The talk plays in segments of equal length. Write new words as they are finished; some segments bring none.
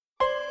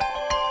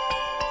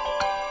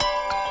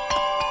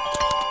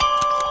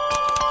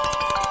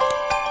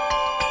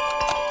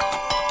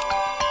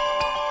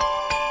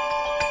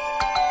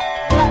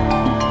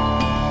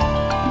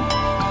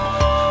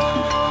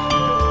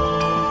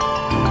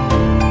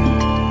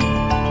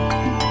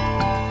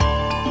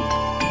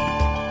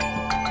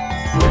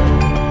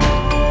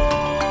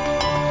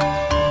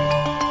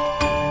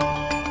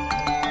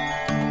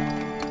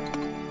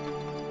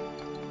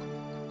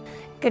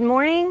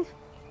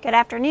good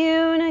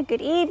afternoon,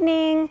 good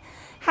evening,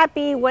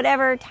 happy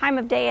whatever time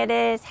of day it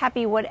is,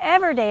 happy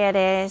whatever day it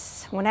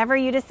is, whenever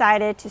you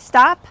decided to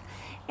stop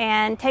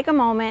and take a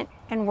moment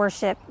and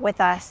worship with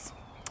us.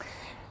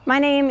 My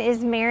name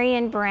is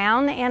Marion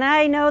Brown, and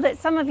I know that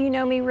some of you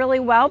know me really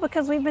well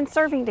because we've been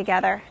serving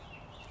together.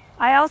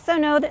 I also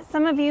know that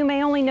some of you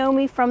may only know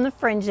me from the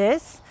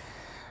fringes.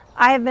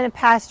 I have been a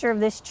pastor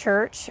of this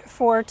church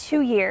for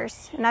 2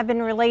 years, and I've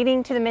been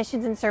relating to the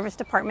Missions and Service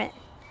Department.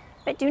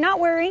 But do not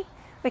worry,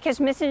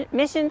 because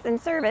missions and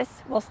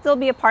service will still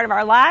be a part of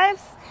our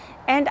lives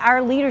and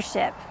our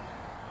leadership.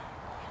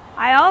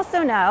 I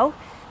also know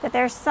that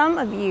there's some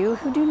of you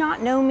who do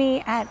not know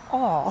me at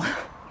all.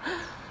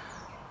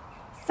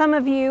 Some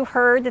of you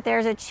heard that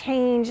there's a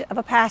change of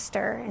a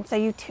pastor, and so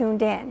you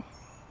tuned in.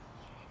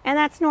 And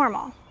that's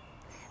normal.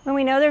 When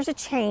we know there's a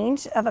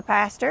change of a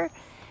pastor,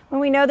 when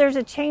we know there's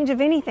a change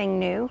of anything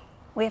new,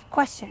 we have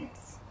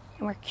questions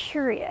and we're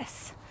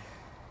curious.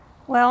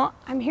 Well,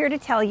 I'm here to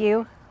tell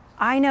you,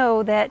 I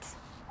know that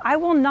I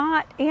will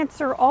not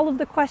answer all of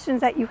the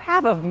questions that you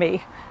have of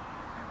me.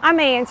 I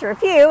may answer a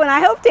few, and I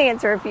hope to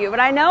answer a few,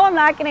 but I know I'm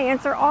not going to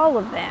answer all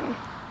of them.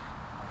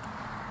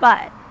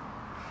 But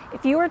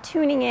if you are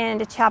tuning in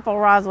to Chapel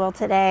Roswell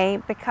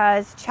today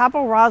because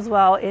Chapel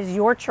Roswell is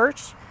your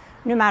church,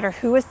 no matter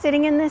who is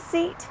sitting in this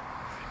seat,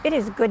 it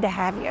is good to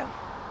have you.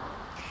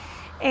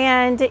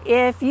 And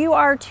if you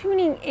are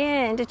tuning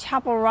in to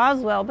Chapel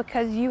Roswell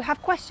because you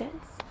have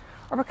questions,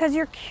 or because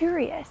you're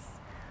curious,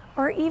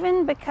 or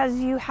even because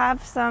you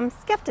have some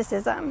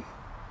skepticism,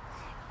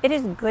 it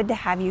is good to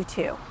have you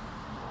too.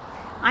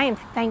 I am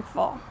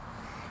thankful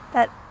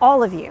that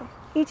all of you,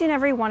 each and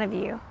every one of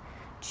you,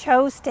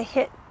 chose to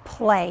hit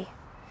play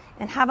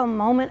and have a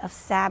moment of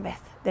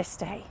Sabbath this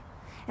day,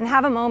 and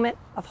have a moment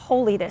of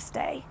holy this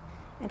day,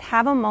 and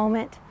have a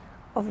moment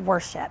of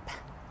worship.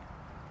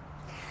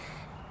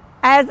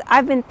 As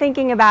I've been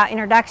thinking about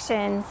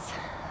introductions,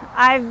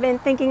 I've been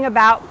thinking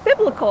about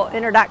biblical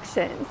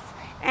introductions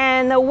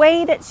and the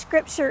way that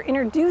Scripture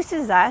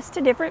introduces us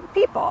to different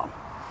people.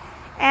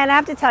 And I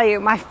have to tell you,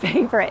 my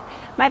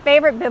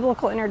favorite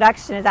biblical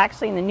introduction is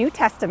actually in the New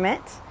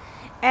Testament,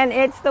 and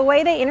it's the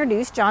way they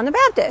introduce John the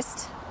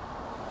Baptist.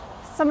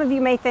 Some of you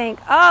may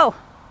think, oh,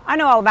 I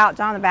know all about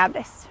John the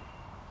Baptist.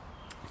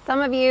 Some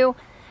of you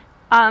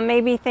may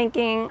be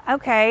thinking,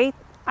 okay,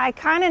 I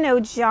kind of know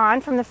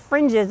John from the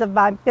fringes of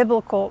my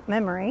biblical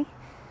memory.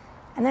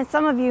 And then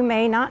some of you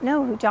may not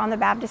know who John the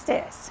Baptist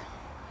is.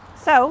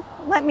 So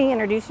let me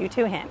introduce you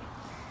to him.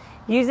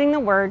 Using the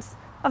words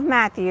of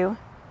Matthew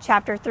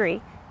chapter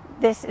 3,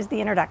 this is the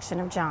introduction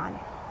of John.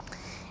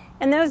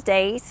 In those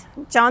days,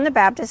 John the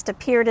Baptist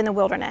appeared in the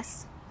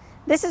wilderness.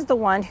 This is the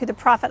one who the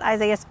prophet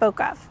Isaiah spoke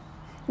of.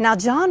 Now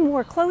John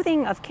wore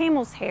clothing of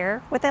camel's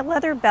hair with a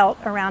leather belt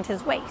around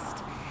his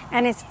waist,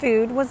 and his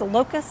food was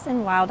locusts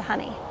and wild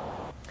honey.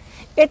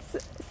 It's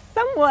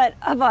somewhat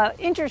of an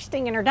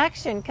interesting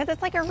introduction because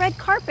it's like a red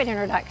carpet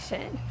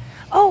introduction.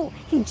 Oh,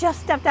 he just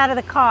stepped out of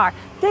the car.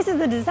 This is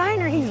the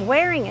designer he's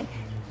wearing, and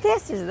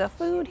this is the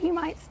food he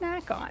might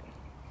snack on.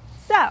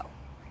 So,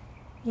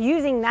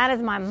 using that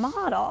as my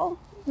model,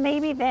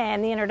 maybe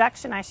then the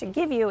introduction I should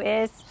give you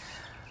is,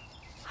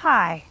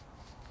 hi,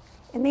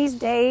 in these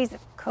days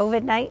of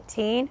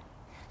COVID-19,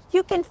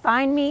 you can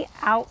find me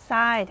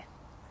outside.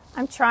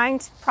 I'm trying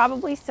to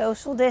probably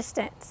social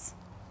distance.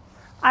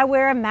 I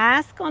wear a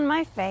mask on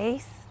my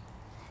face,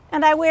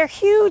 and I wear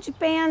huge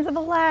bands of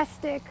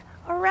elastic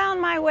around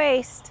my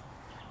waist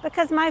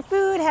because my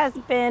food has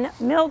been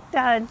Milk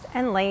Duds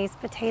and Lay's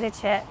potato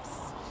chips.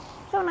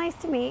 So nice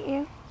to meet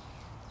you.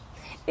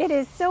 It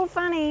is so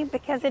funny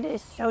because it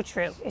is so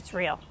true. It's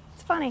real.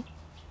 It's funny.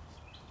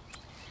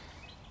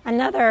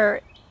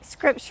 Another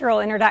scriptural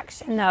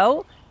introduction,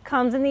 though,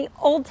 comes in the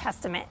Old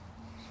Testament.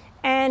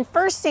 And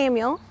 1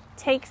 Samuel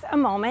takes a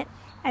moment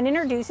and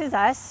introduces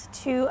us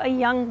to a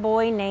young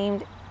boy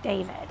named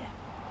David.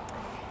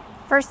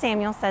 1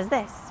 Samuel says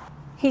this: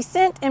 He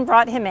sent and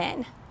brought him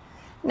in.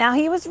 Now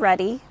he was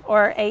ruddy,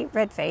 or a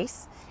red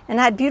face, and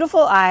had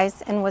beautiful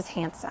eyes and was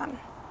handsome.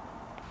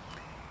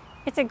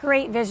 It's a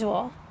great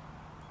visual.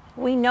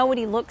 We know what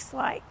he looks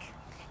like.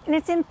 And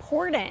it's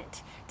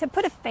important to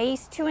put a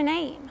face to a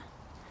name.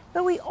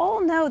 But we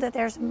all know that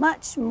there's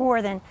much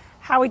more than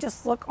how we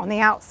just look on the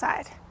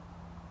outside.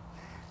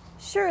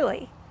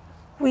 Surely,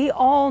 we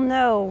all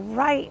know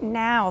right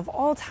now of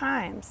all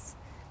times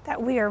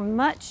that we are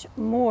much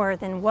more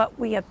than what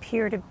we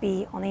appear to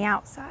be on the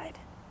outside.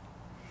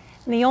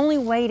 And the only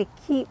way to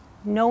keep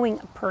knowing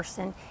a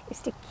person is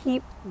to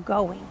keep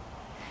going,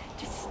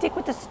 to stick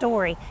with the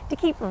story, to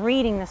keep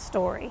reading the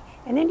story,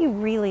 and then you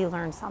really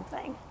learn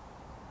something.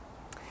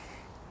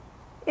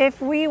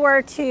 If we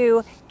were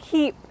to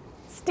keep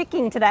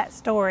sticking to that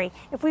story,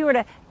 if we were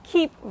to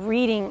keep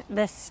reading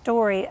this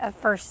story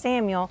of 1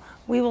 Samuel,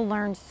 we will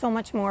learn so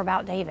much more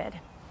about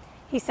David.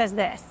 He says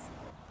this: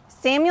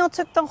 Samuel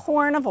took the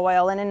horn of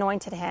oil and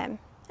anointed him,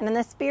 and then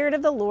the Spirit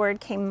of the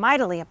Lord came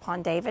mightily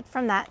upon David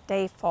from that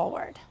day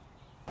forward.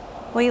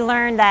 We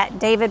learned that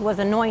David was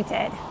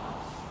anointed.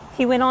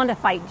 He went on to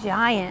fight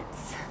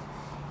giants.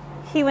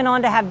 He went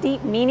on to have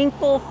deep,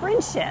 meaningful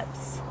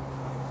friendships,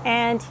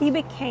 and he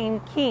became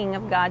king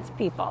of God's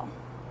people.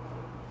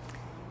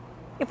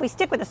 If we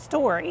stick with the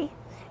story,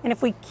 and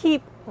if we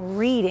keep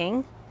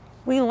reading,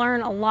 we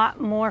learn a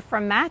lot more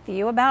from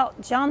Matthew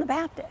about John the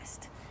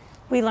Baptist.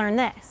 We learn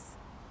this: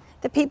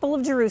 the people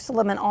of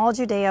Jerusalem and all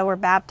Judea were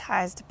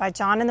baptized by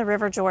John in the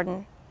river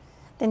Jordan.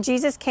 Then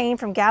Jesus came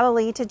from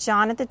Galilee to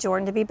John at the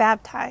Jordan to be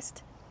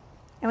baptized.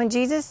 And when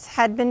Jesus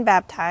had been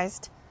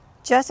baptized,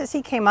 just as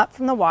he came up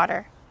from the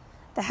water,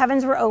 the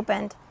heavens were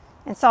opened,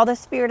 and saw the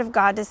Spirit of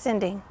God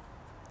descending.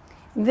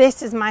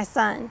 This is my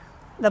Son,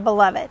 the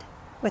beloved,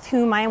 with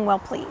whom I am well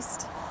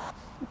pleased.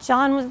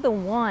 John was the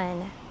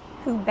one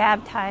who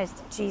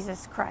baptized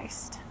Jesus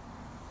Christ.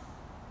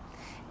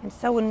 And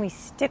so when we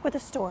stick with the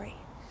story,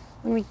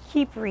 when we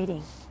keep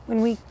reading,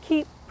 when we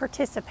keep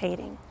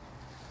participating,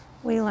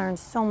 we learn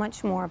so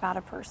much more about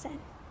a person.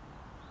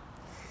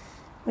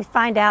 We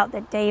find out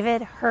that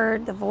David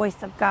heard the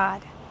voice of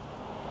God.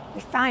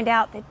 We find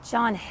out that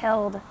John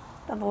held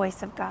the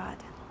voice of God.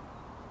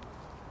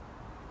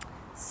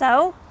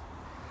 So,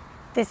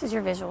 this is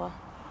your visual.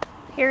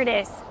 Here it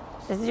is.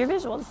 This is your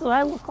visual. This is what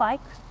I look like.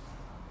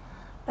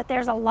 But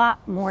there's a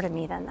lot more to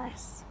me than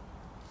this.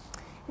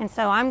 And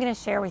so I'm going to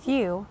share with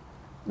you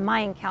my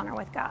encounter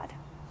with God.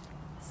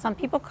 Some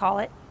people call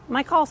it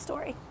my call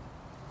story.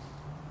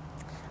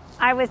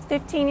 I was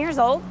 15 years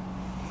old,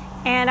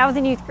 and I was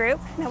in youth group.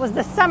 It was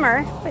the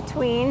summer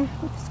between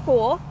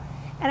school,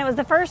 and it was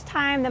the first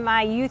time that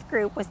my youth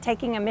group was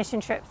taking a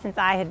mission trip since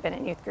I had been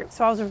in youth group.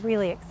 So I was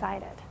really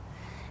excited.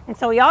 And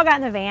so we all got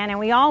in the van, and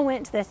we all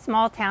went to this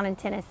small town in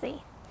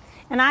Tennessee.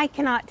 And I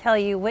cannot tell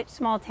you which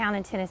small town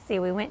in Tennessee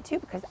we went to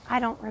because I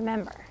don't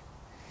remember.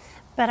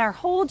 But our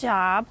whole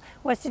job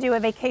was to do a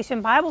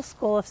vacation Bible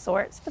school of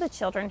sorts for the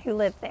children who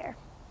lived there.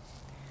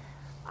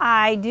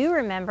 I do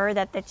remember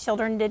that the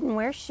children didn't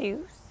wear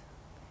shoes.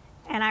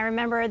 And I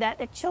remember that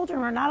the children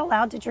were not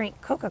allowed to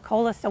drink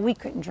Coca-Cola, so we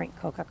couldn't drink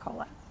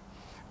Coca-Cola.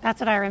 That's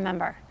what I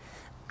remember.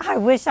 I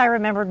wish I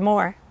remembered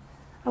more.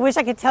 I wish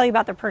I could tell you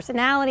about their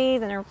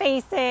personalities and their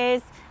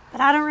faces, but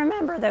I don't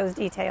remember those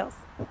details.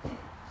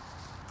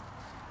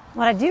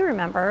 What I do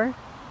remember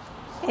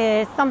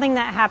is something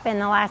that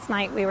happened the last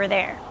night we were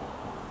there.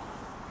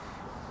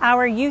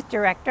 Our youth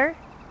director,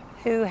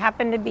 who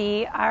happened to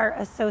be our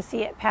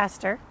associate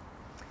pastor,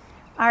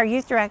 our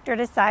youth director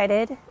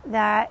decided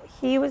that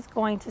he was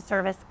going to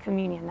serve us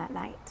communion that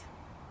night.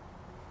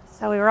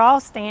 So we were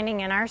all standing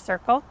in our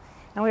circle,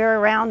 and we were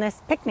around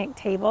this picnic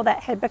table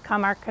that had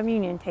become our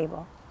communion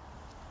table.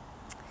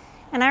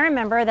 And I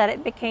remember that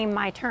it became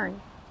my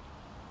turn.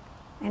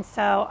 And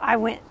so I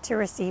went to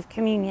receive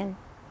communion.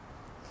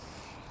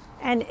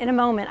 And in a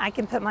moment, I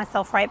can put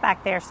myself right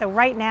back there. So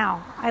right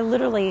now, I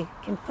literally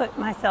can put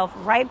myself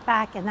right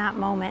back in that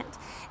moment.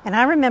 And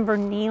I remember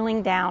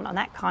kneeling down on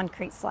that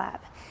concrete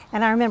slab.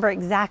 And I remember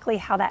exactly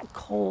how that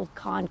cold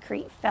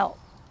concrete felt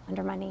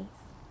under my knees.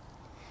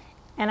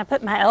 And I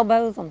put my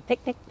elbows on the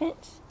picnic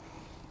bench.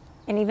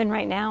 And even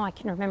right now, I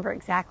can remember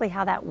exactly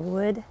how that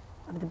wood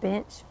of the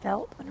bench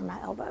felt under my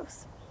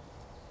elbows.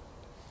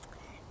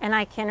 And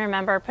I can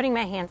remember putting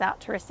my hands out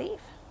to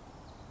receive.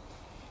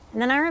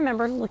 And then I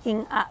remember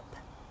looking up.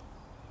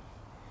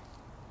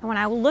 And when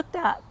I looked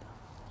up,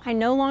 I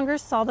no longer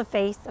saw the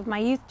face of my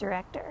youth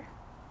director.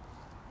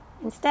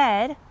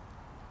 Instead,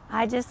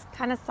 I just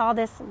kind of saw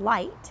this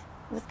light.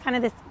 It was kind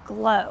of this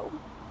glow.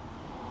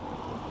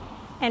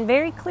 And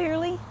very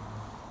clearly,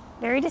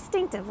 very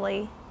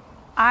distinctively,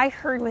 I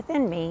heard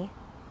within me,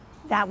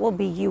 "That will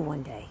be you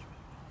one day."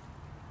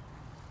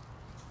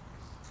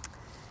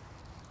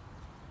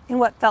 In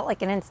what felt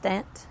like an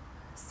instant,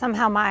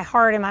 somehow my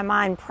heart and my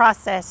mind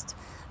processed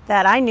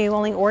that I knew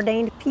only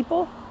ordained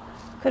people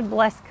could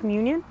bless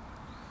communion,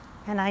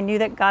 and I knew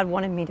that God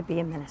wanted me to be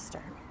a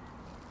minister.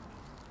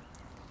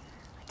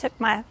 I took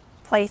my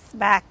place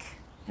back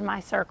in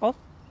my circle,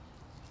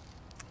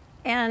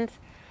 and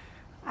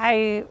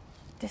I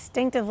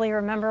distinctively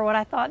remember what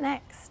I thought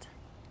next.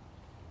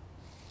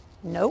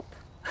 Nope,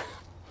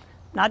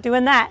 not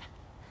doing that.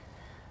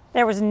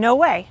 There was no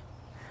way.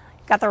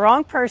 Got the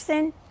wrong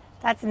person.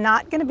 That's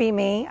not going to be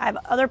me. I have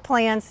other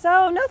plans,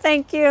 so no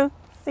thank you.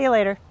 See you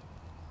later.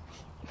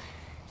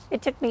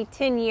 It took me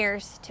 10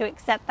 years to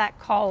accept that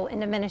call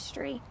into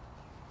ministry.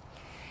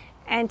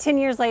 And 10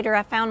 years later,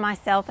 I found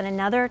myself in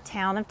another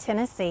town of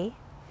Tennessee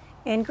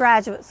in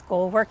graduate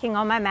school working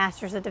on my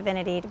Master's of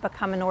Divinity to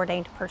become an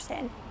ordained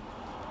person.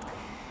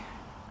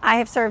 I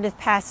have served as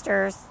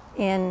pastors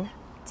in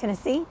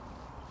Tennessee,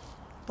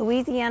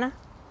 Louisiana,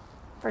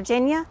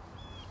 Virginia,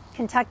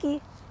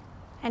 Kentucky,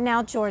 and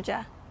now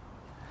Georgia.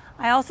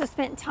 I also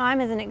spent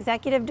time as an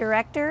executive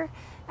director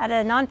at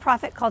a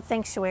nonprofit called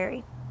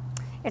Sanctuary.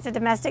 It's a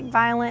domestic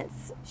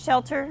violence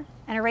shelter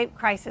and a rape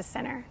crisis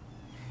center.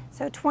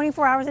 So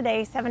 24 hours a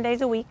day, 7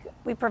 days a week,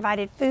 we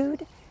provided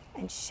food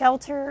and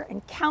shelter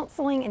and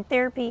counseling and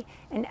therapy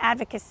and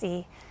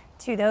advocacy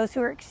to those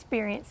who are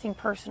experiencing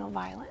personal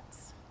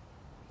violence.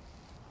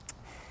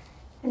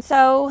 And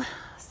so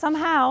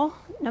somehow,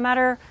 no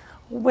matter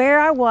where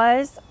I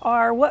was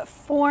or what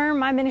form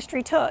my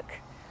ministry took,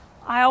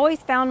 I always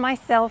found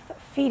myself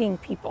feeding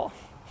people.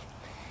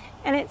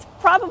 And it's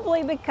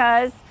probably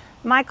because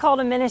my call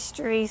to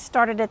ministry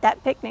started at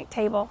that picnic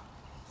table.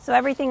 So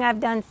everything I've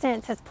done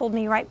since has pulled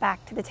me right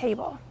back to the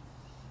table.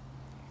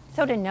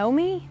 So to know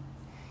me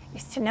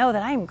is to know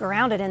that I am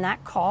grounded in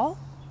that call,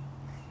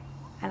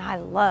 and I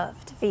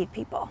love to feed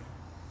people.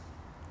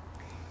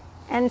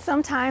 And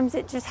sometimes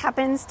it just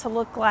happens to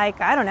look like,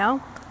 I don't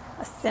know,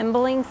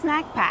 assembling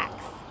snack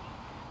packs,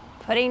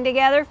 putting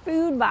together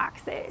food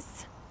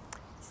boxes,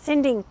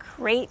 sending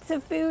crates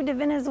of food to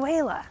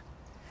Venezuela,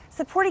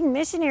 supporting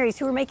missionaries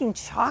who are making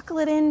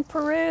chocolate in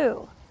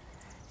Peru,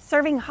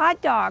 serving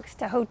hot dogs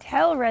to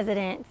hotel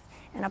residents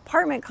and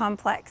apartment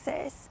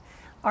complexes,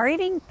 or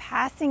even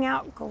passing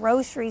out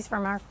groceries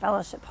from our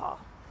fellowship hall.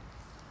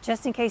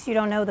 Just in case you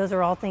don't know, those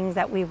are all things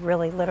that we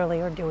really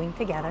literally are doing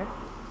together.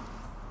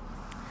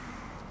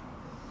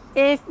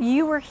 If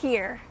you were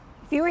here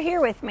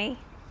with me,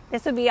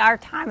 this would be our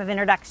time of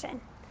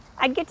introduction.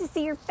 I'd get to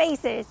see your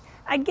faces,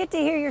 I'd get to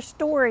hear your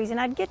stories, and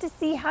I'd get to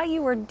see how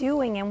you were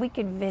doing, and we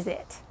could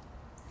visit.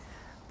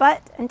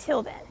 But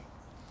until then,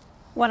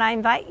 what I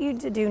invite you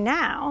to do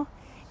now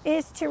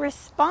is to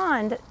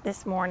respond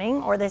this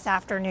morning or this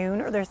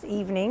afternoon or this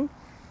evening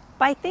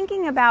by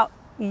thinking about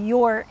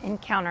your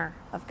encounter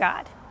of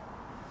God.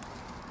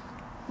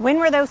 When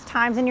were those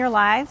times in your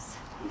lives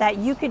that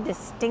you could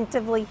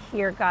distinctively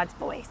hear God's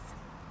voice?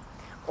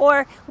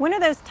 Or when are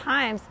those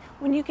times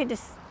when you could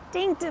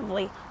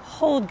distinctively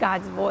hold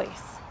God's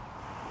voice?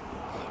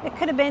 It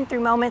could have been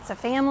through moments of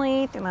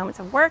family, through moments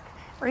of work,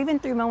 or even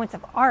through moments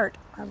of art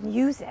or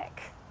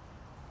music.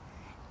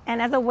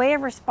 And as a way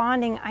of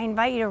responding, I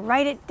invite you to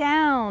write it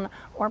down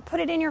or put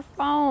it in your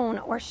phone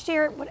or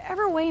share it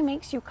whatever way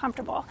makes you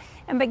comfortable,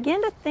 and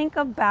begin to think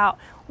about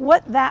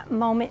what that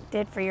moment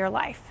did for your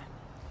life.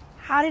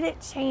 How did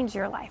it change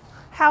your life?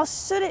 How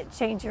should it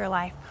change your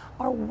life?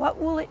 Or what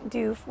will it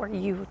do for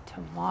you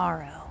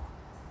tomorrow?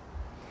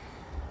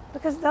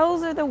 Because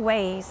those are the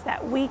ways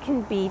that we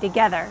can be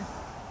together.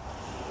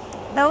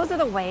 Those are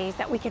the ways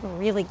that we can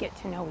really get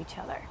to know each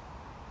other.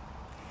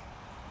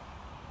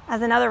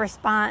 As another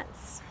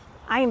response,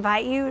 I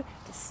invite you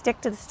to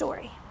stick to the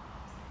story,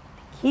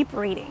 to keep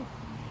reading,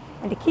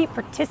 and to keep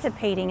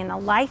participating in the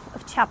life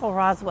of Chapel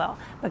Roswell,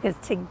 because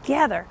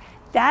together,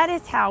 that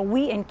is how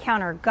we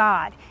encounter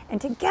God.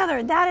 And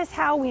together, that is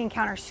how we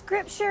encounter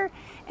Scripture,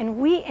 and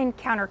we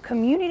encounter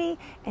community,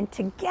 and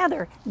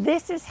together,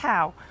 this is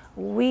how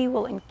we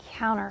will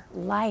encounter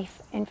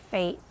life and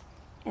faith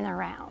in the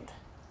round.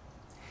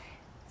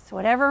 So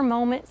whatever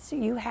moments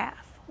you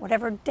have,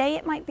 whatever day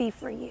it might be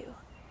for you,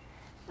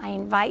 I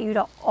invite you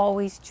to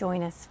always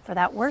join us for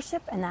that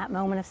worship and that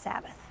moment of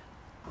Sabbath.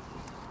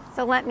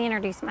 So let me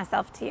introduce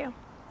myself to you.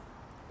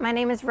 My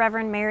name is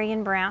Reverend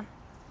Marion Brown.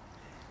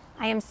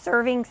 I am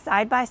serving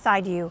side by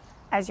side you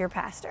as your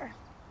pastor.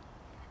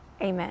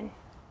 Amen.